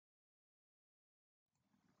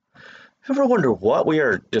Ever wonder what we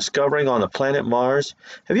are discovering on the planet Mars?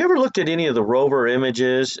 Have you ever looked at any of the rover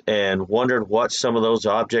images and wondered what some of those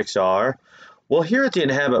objects are? Well, here at the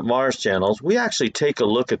Inhabit Mars channels, we actually take a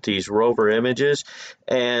look at these rover images,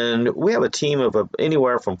 and we have a team of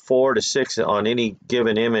anywhere from 4 to 6 on any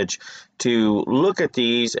given image to look at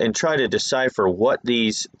these and try to decipher what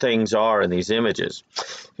these things are in these images.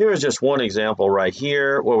 Here is just one example right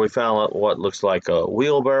here where we found what looks like a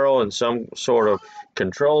wheelbarrow and some sort of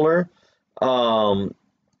controller. Um,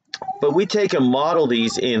 but we take and model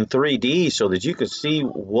these in 3D so that you can see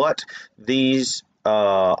what these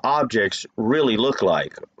objects really look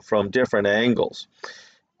like from different angles.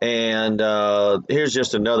 And here's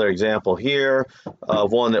just another example here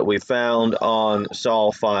of one that we found on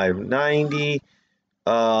Sol 590.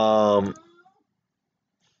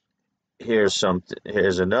 Here's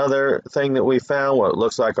another thing that we found, what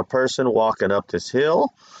looks like a person walking up this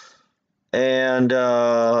hill. And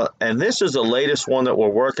this is the latest one that we're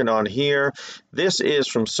working on here. This is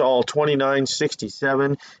from Sol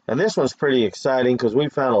 2967, and this one's pretty exciting because we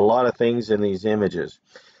found a lot of things in these images.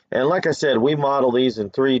 And like I said, we model these in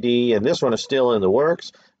 3D, and this one is still in the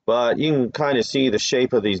works, but you can kind of see the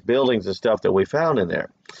shape of these buildings and stuff that we found in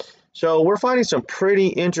there. So we're finding some pretty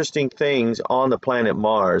interesting things on the planet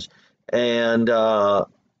Mars, and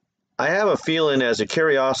I have a feeling as the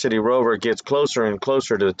Curiosity Rover gets closer and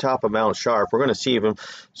closer to the top of Mount Sharp, we're going to see even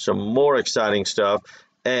some more exciting stuff.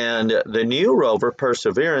 And the new rover,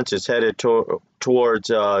 Perseverance, is headed towards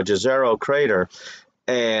Gale Crater.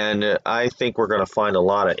 And I think we're going to find a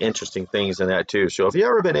lot of interesting things in that too. So if you've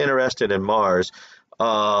ever been interested in Mars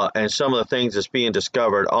and some of the things that's being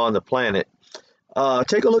discovered on the planet,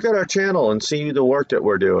 take a look at our channel and see the work that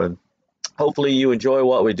we're doing. Hopefully you enjoy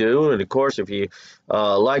what we do, and of course if you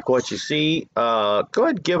like what you see, go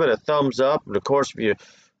ahead and give it a thumbs up. And of course if you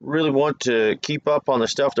really want to keep up on the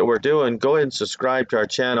stuff that we're doing, go ahead and subscribe to our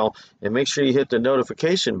channel and make sure you hit the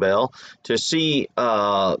notification bell to see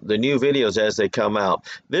the new videos as they come out.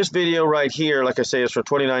 This video right here, like I say, is from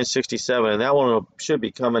 2967, and that one should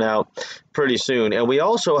be coming out pretty soon. And we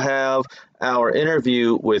also have our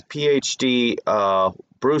interview with PhD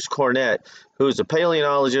Bruce Cornett, who's a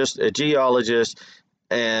paleontologist, a geologist,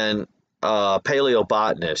 and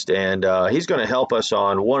paleobotanist, and he's going to help us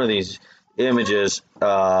on one of these images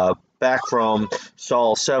back from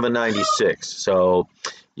Sol 796. So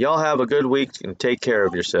y'all have a good week and take care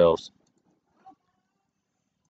of yourselves.